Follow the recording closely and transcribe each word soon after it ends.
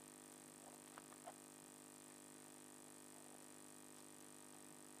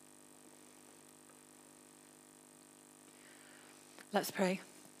Let's pray.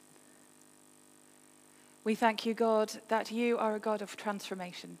 We thank you, God, that you are a God of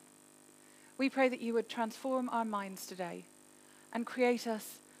transformation. We pray that you would transform our minds today and create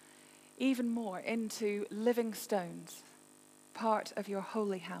us even more into living stones, part of your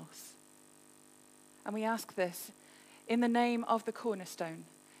holy house. And we ask this in the name of the cornerstone,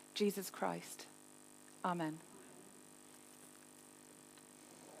 Jesus Christ. Amen.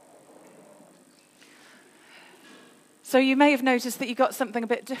 So you may have noticed that you got something a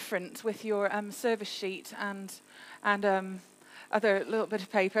bit different with your service sheet and other little bit of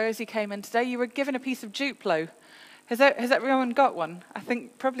paper as you came in today. You were given a piece of Duplo. Has everyone got one? I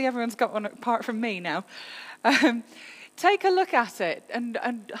think probably everyone's got one apart from me now. Take a look at it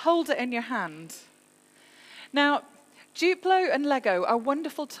and hold it in your hand. Now, Duplo and Lego are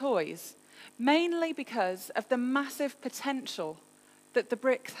wonderful toys, mainly because of the massive potential that the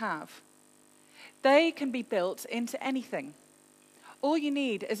bricks have. They can be built into anything. All you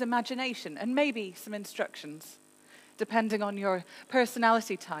need is imagination and maybe some instructions, depending on your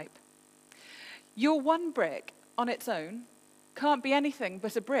personality type. Your one brick on its own can't be anything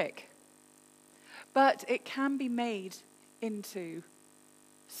but a brick, but it can be made into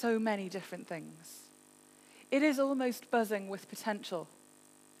so many different things. It is almost buzzing with potential,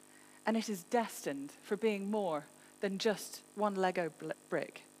 and it is destined for being more than just one Lego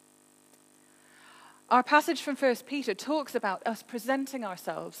brick. Our passage from 1 Peter talks about us presenting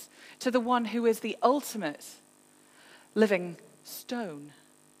ourselves to the one who is the ultimate living stone,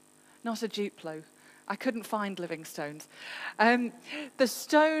 not a Duplo. I couldn't find living stones. The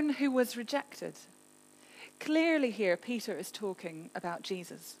stone who was rejected. Clearly here, Peter is talking about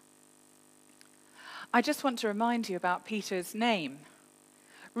Jesus. I just want to remind you about Peter's name.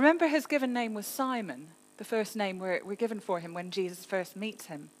 Remember, his given name was Simon, the first name we're given for him when Jesus first meets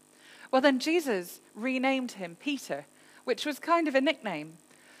him. Well, then Jesus renamed him Peter, which was kind of a nickname,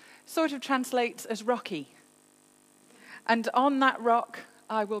 sort of translates as Rocky. And on that rock,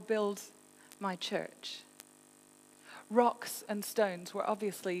 I will build my church. Rocks and stones were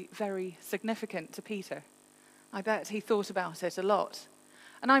obviously very significant to Peter. I bet he thought about it a lot.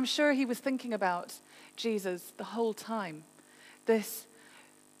 And I'm sure he was thinking about Jesus the whole time this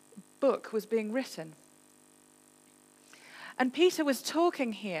book was being written. And Peter was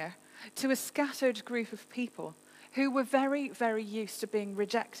talking here to a scattered group of people who were very, very used to being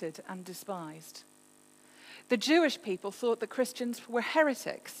rejected and despised. The Jewish people thought that Christians were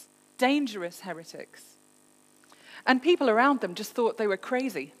heretics, dangerous heretics. And people around them just thought they were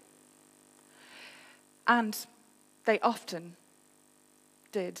crazy. And they often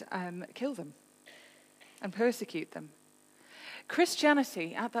did kill them and persecute them.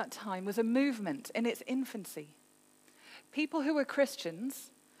 Christianity at that time was a movement in its infancy. People who were Christians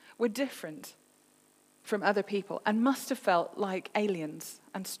were different from other people and must have felt like aliens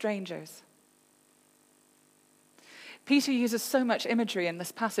and strangers. Peter uses so much imagery in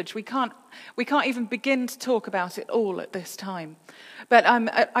this passage. We can't even begin to talk about it all at this time. But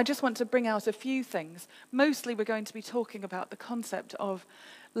I just want to bring out a few things. Mostly we're going to be talking about the concept of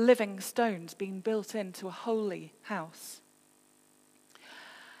living stones being built into a holy house.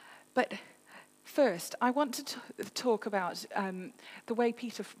 But first, I want to talk about the way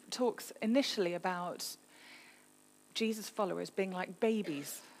Peter talks initially about Jesus' followers being like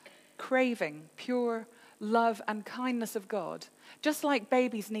babies, craving pure love and kindness of God, just like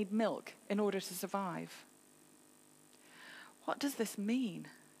babies need milk in order to survive. What does this mean?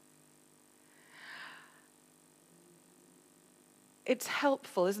 It's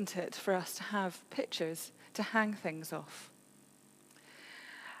helpful, isn't it, for us to have pictures to hang things off.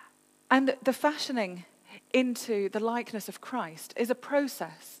 And the fashioning into the likeness of Christ is a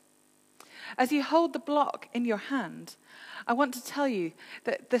process. As you hold the block in your hand, I want to tell you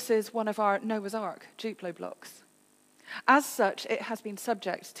that this is one of our Noah's Ark Duplo blocks. As such, it has been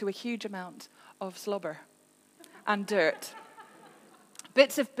subject to a huge amount of slobber and dirt,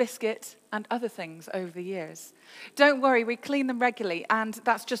 bits of biscuit and other things over the years. Don't worry, we clean them regularly, and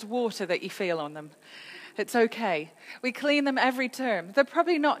that's just water that you feel on them. It's okay. We clean them every term. They're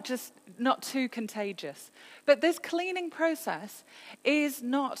probably not too contagious. But this cleaning process is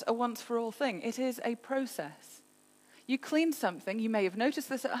not a once-for-all thing. It is a process. You clean something, you may have noticed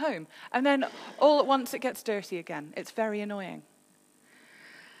this at home, and then all at once it gets dirty again. It's very annoying.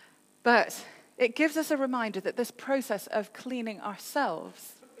 But it gives us a reminder that this process of cleaning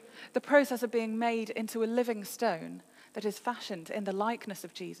ourselves, the process of being made into a living stone that is fashioned in the likeness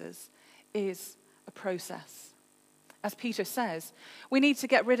of Jesus, is a process. As Peter says, we need to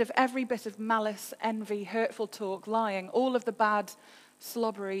get rid of every bit of malice, envy, hurtful talk, lying, all of the bad,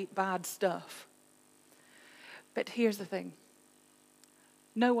 slobbery, bad stuff. But here's the thing.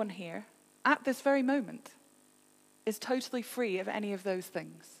 no one here, at this very moment, is totally free of any of those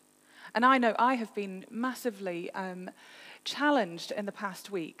things. And I know I have been massively challenged in the past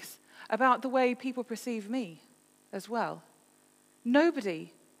weeks about the way people perceive me as well.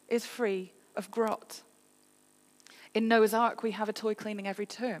 Nobody is free of grot. In Noah's Ark, we have a toy cleaning every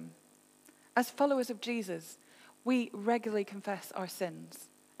term. As followers of Jesus, we regularly confess our sins,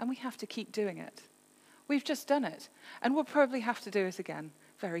 and we have to keep doing it. We've just done it, and we'll probably have to do it again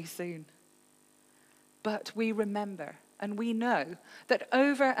very soon. But we remember, and we know that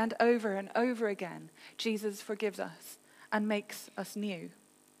over and over and over again, Jesus forgives us and makes us new.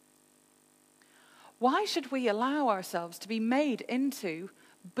 Why should we allow ourselves to be made into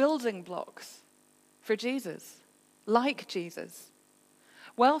building blocks for Jesus, like Jesus?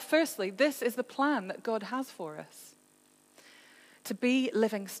 Well, firstly, this is the plan that God has for us, to be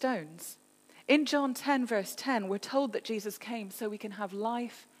living stones. In John 10, verse 10, we're told that Jesus came so we can have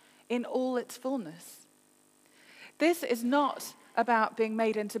life in all its fullness. This is not about being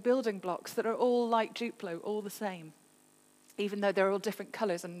made into building blocks that are all like Duplo, all the same, even though they're all different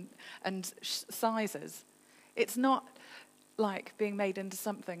colours and sizes. It's not like being made into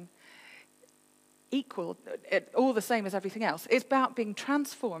something equal, all the same as everything else. It's about being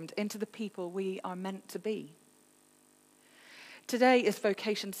transformed into the people we are meant to be. Today is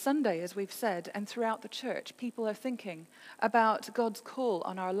Vocations Sunday, as we've said, and throughout the church, people are thinking about God's call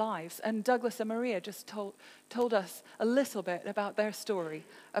on our lives. And Douglas and Maria just told us a little bit about their story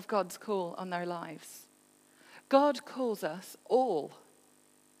of God's call on their lives. God calls us all,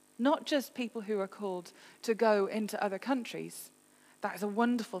 not just people who are called to go into other countries. That is a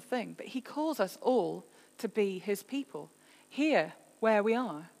wonderful thing, but he calls us all to be his people, here where we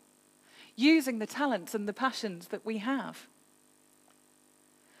are, using the talents and the passions that we have.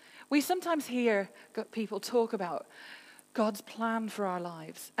 We sometimes hear people talk about God's plan for our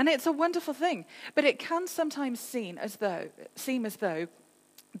lives, and it's a wonderful thing, but it can sometimes seem as though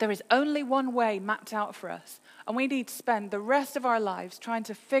there is only one way mapped out for us, and we need to spend the rest of our lives trying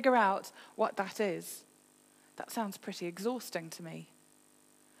to figure out what that is. That sounds pretty exhausting to me.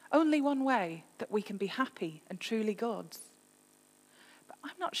 Only one way that we can be happy and truly God's. But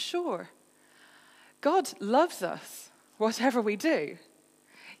I'm not sure. God loves us, whatever we do.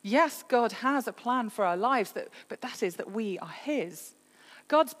 Yes, God has a plan for our lives, but that is that we are his.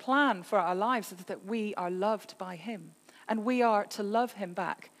 God's plan for our lives is that we are loved by him, and we are to love him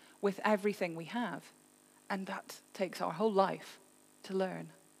back with everything we have. And that takes our whole life to learn.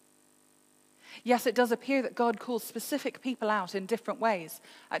 Yes, it does appear that God calls specific people out in different ways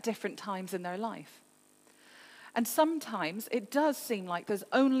at different times in their life. And sometimes it does seem like there's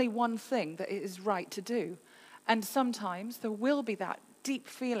only one thing that it is right to do. And sometimes there will be that deep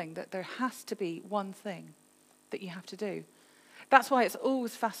feeling that there has to be one thing that you have to do. That's why it's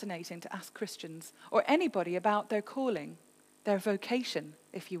always fascinating to ask Christians or anybody about their calling, their vocation,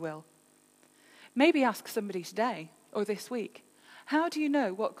 if you will. Maybe ask somebody today or this week, how do you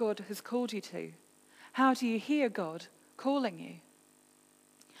know what God has called you to? How do you hear God calling you?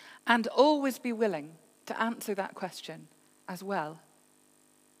 And always be willing to answer that question as well.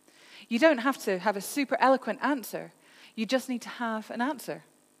 You don't have to have a super eloquent answer. You just need to have an answer.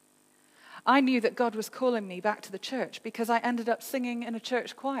 I knew that God was calling me back to the church because I ended up singing in a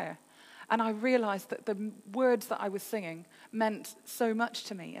church choir. And I realized that the words that I was singing meant so much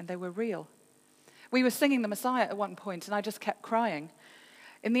to me, and they were real. We were singing the Messiah at one point, and I just kept crying.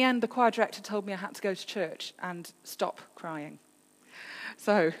 In the end, the choir director told me I had to go to church and stop crying.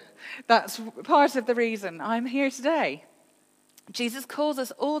 So that's part of the reason I'm here today. Jesus calls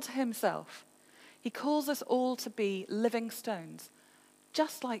us all to himself. He calls us all to be living stones,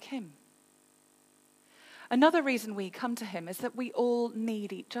 just like him. Another reason we come to him is that we all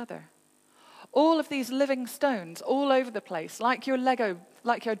need each other. All of these living stones all over the place, like your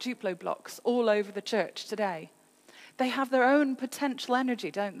Duplo blocks all over the church today. They have their own potential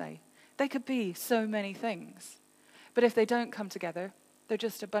energy, don't they? They could be so many things. But if they don't come together, they're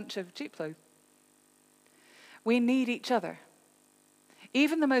just a bunch of Duplo. We need each other.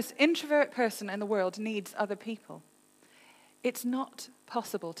 Even the most introvert person in the world needs other people. It's not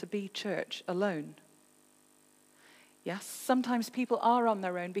possible to be church alone. Yes, sometimes people are on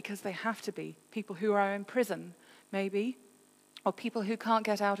their own because they have to be. People who are in prison, maybe, or people who can't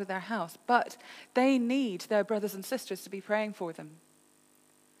get out of their house. But they need their brothers and sisters to be praying for them.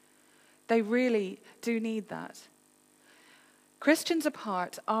 They really do need that. Christians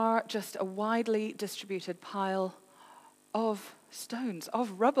apart are just a widely distributed pile of stones,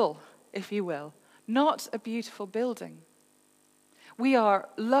 of rubble, if you will, not a beautiful building. We are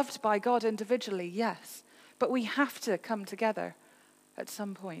loved by God individually, yes, but we have to come together at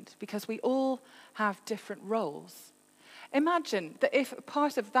some point because we all have different roles. Imagine that if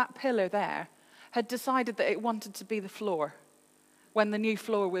part of that pillar there had decided that it wanted to be the floor when the new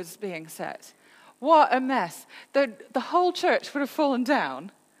floor was being set. What a mess. The whole church would have fallen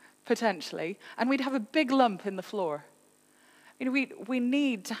down, potentially, and we'd have a big lump in the floor. You know, we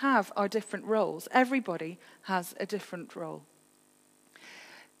need to have our different roles. Everybody has a different role.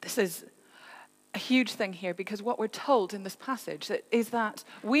 This is a huge thing here because what we're told in this passage is that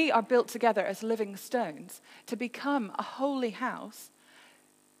we are built together as living stones to become a holy house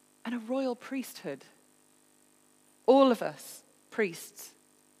and a royal priesthood. All of us, priests.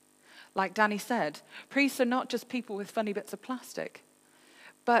 Like Danny said, priests are not just people with funny bits of plastic,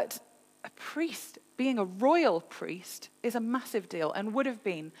 but a priest, being a royal priest, is a massive deal and would have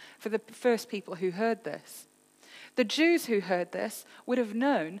been for the first people who heard this. The Jews who heard this would have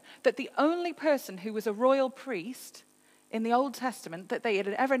known that the only person who was a royal priest in the Old Testament that they had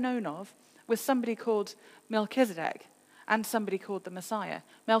ever known of was somebody called Melchizedek and somebody called the Messiah.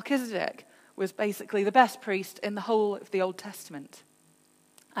 Melchizedek was basically the best priest in the whole of the Old Testament.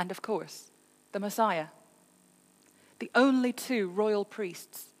 And of course, the Messiah. The only two royal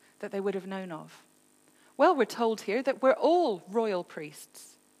priests that they would have known of. Well, we're told here that we're all royal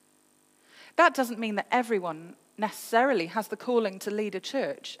priests. That doesn't mean that everyone necessarily has the calling to lead a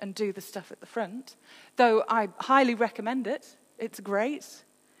church and do the stuff at the front, though I highly recommend it. It's great.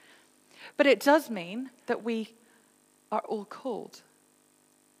 But it does mean that we are all called.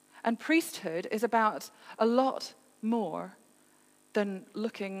 And priesthood is about a lot more than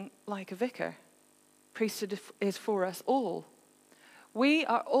looking like a vicar. Priesthood is for us all. We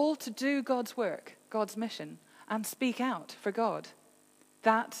are all to do God's work, God's mission, and speak out for God.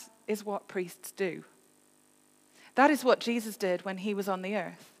 That is what priests do. That is what Jesus did when he was on the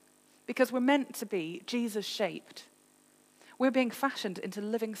earth, because we're meant to be Jesus-shaped. We're being fashioned into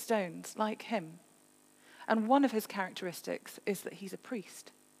living stones like him. And one of his characteristics is that he's a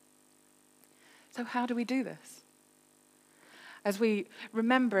priest. So how do we do this? As we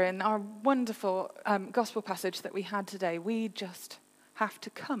remember in our wonderful gospel passage that we had today, we just have to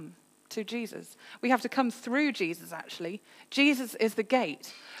come to Jesus. We have to come through Jesus, actually. Jesus is the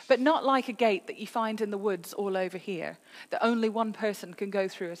gate, but not like a gate that you find in the woods all over here, that only one person can go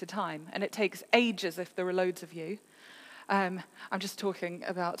through at a time, and it takes ages if there are loads of you. I'm just talking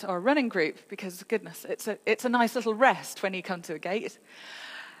about our running group, because, goodness, it's a nice little rest when you come to a gate.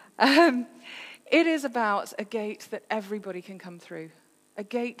 It is about a gate that everybody can come through, a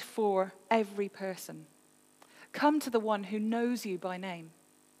gate for every person. Come to the one who knows you by name.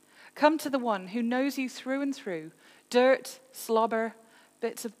 Come to the one who knows you through and through, dirt, slobber,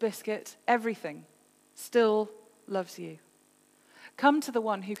 bits of biscuit, everything, still loves you. Come to the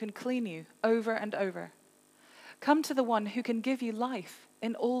one who can clean you over and over. Come to the one who can give you life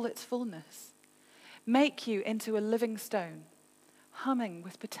in all its fullness. Make you into a living stone, humming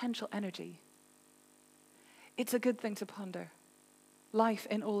with potential energy. It's a good thing to ponder. Life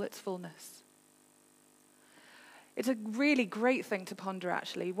in all its fullness. It's a really great thing to ponder,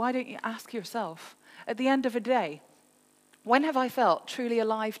 actually. Why don't you ask yourself, at the end of a day, when have I felt truly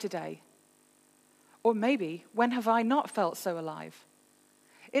alive today? Or maybe, when have I not felt so alive?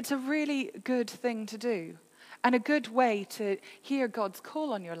 It's a really good thing to do, and a good way to hear God's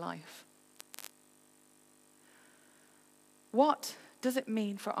call on your life. What does it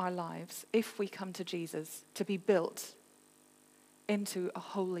mean for our lives if we come to Jesus to be built into a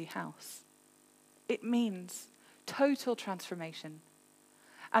holy house? It means total transformation.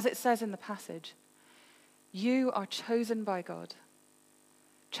 As it says in the passage, you are chosen by God,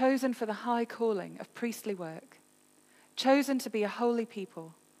 chosen for the high calling of priestly work, chosen to be a holy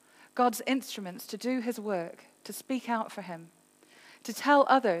people, God's instruments to do his work, to speak out for him, to tell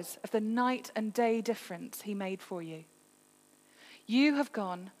others of the night and day difference he made for you. You have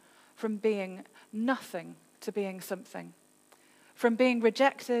gone from being nothing to being something, from being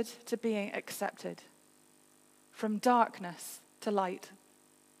rejected to being accepted, from darkness to light,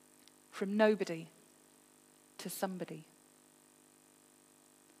 from nobody to somebody.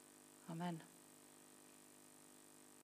 Amen.